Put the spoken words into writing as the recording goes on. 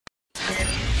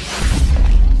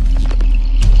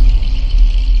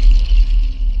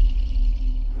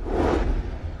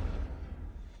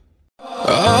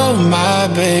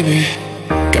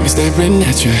staring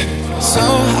at you. So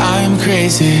I'm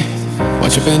crazy.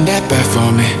 Watch you bend that back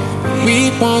for me.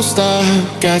 We won't stop.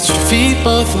 Got your feet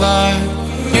both locked.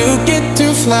 You get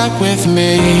to fly with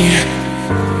me.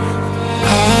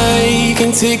 I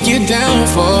can take you down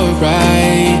for a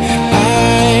ride.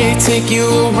 I take you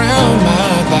around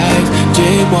my life.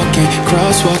 Jaywalking,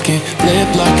 crosswalking, lip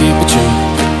locking. But you,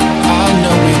 I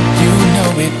know it, you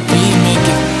know it. We make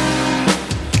it.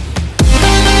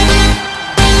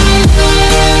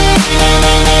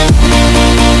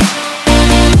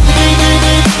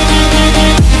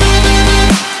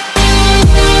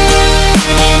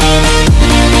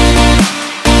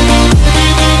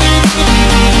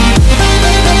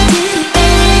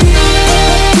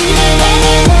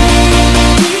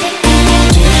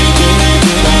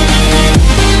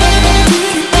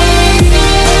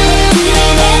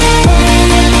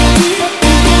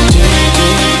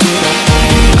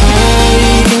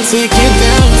 Take you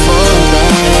down for a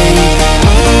ride.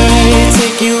 I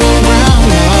take you around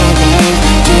my life.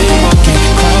 Jaywalking,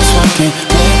 crosswalking,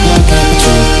 lip locking. But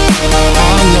you,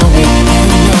 I know it, you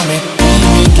know it. We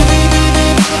make it.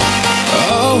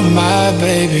 Oh my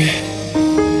baby.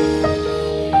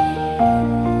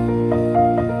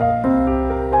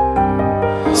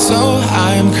 So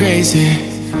I'm crazy.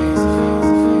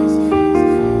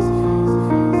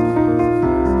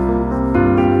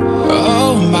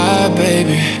 Oh my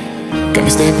baby. Got me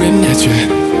staring at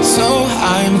you. So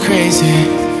I'm crazy.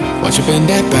 Watch you bend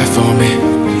that back for me.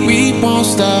 We won't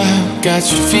stop. Got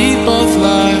your feet both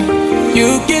locked.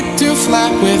 You get to fly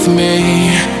with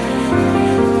me.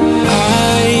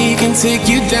 I can take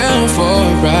you down for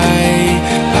a ride.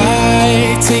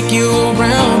 I take you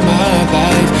around my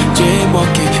life.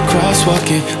 Jaywalking,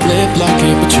 crosswalking, lip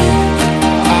locking. But you,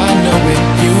 I know it,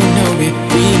 you know it.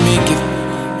 We make it.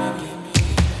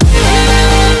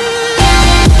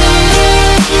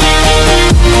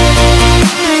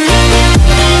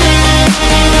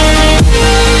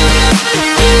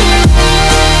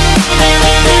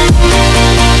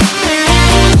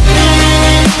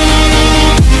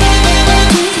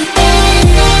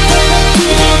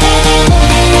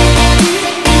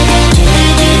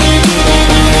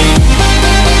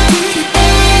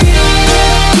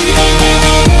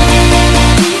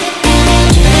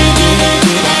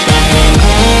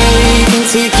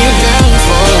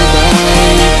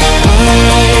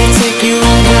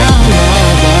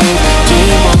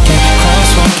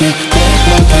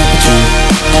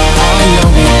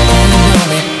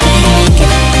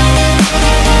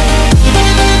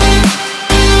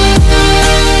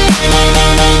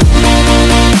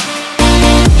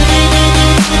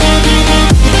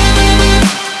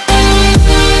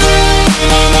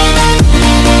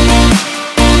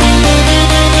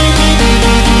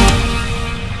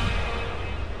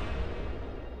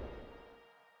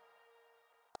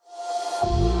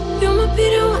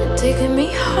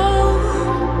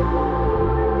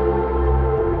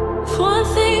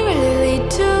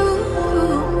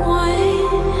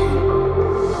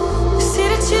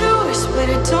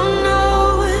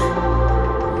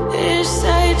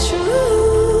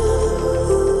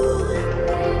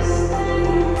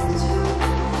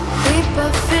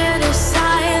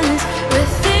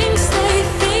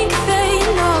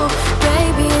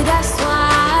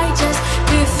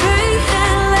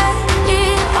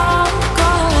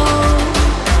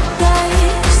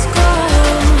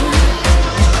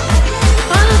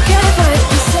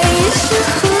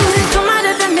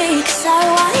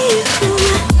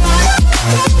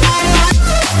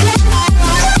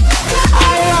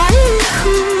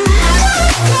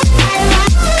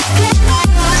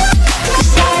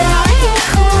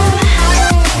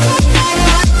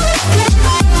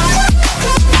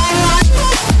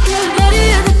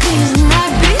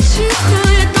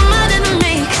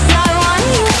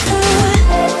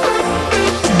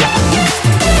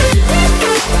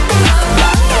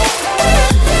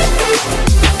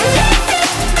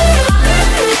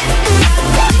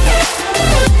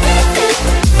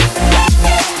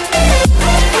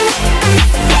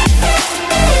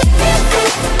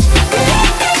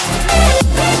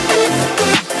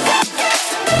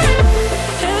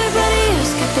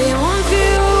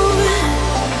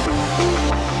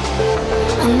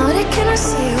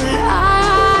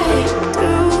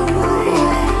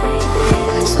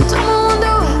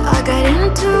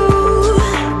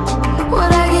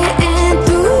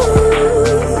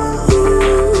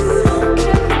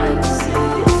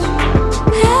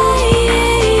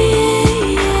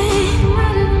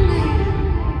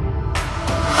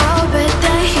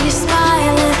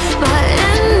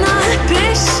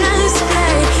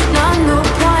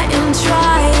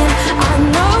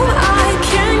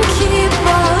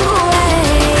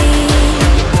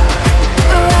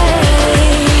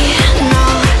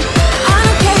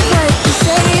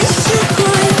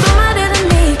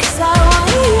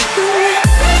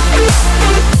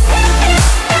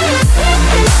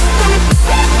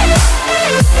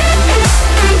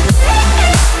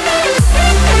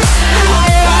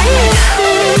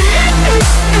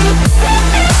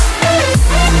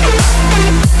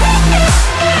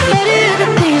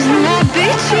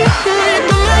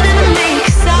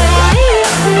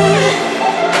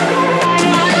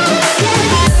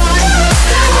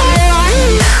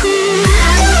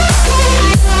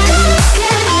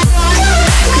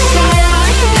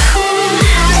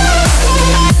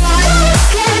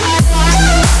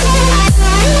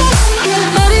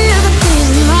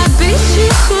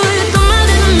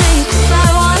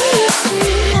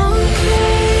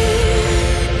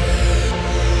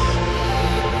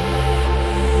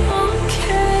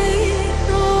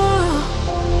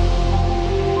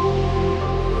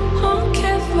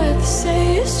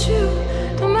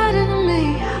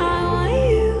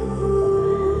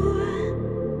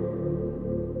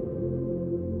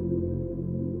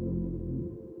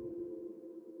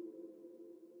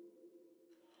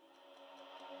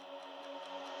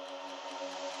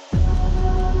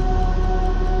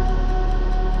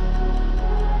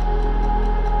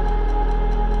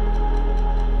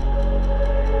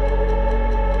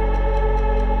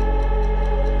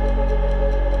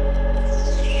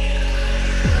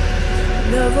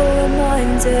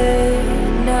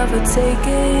 granted, never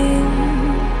taking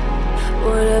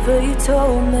whatever you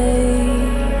told me.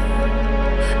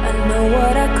 I know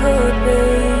what I could be,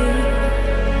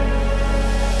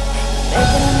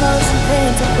 making emotion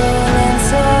painful and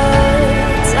so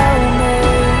tell me,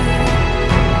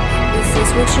 is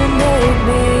this what you made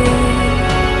me?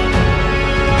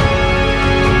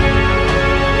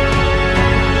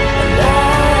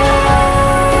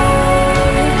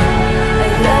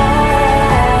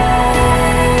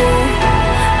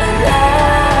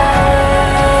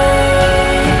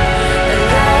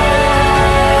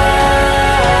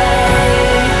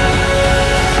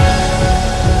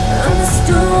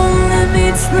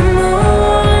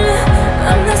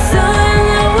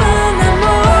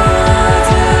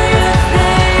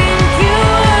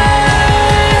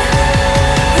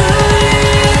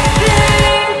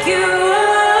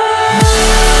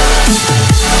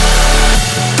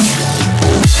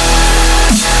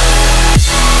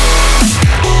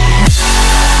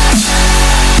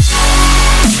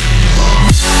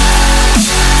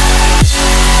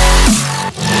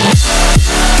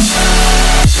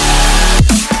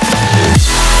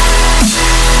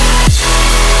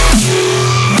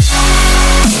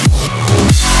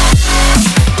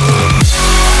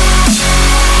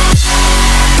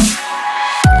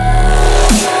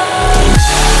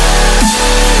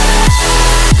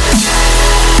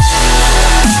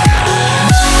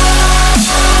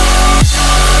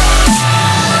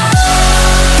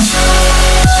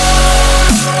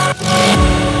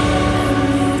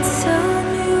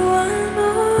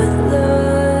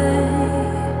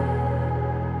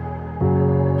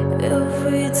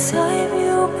 Every time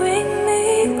you bring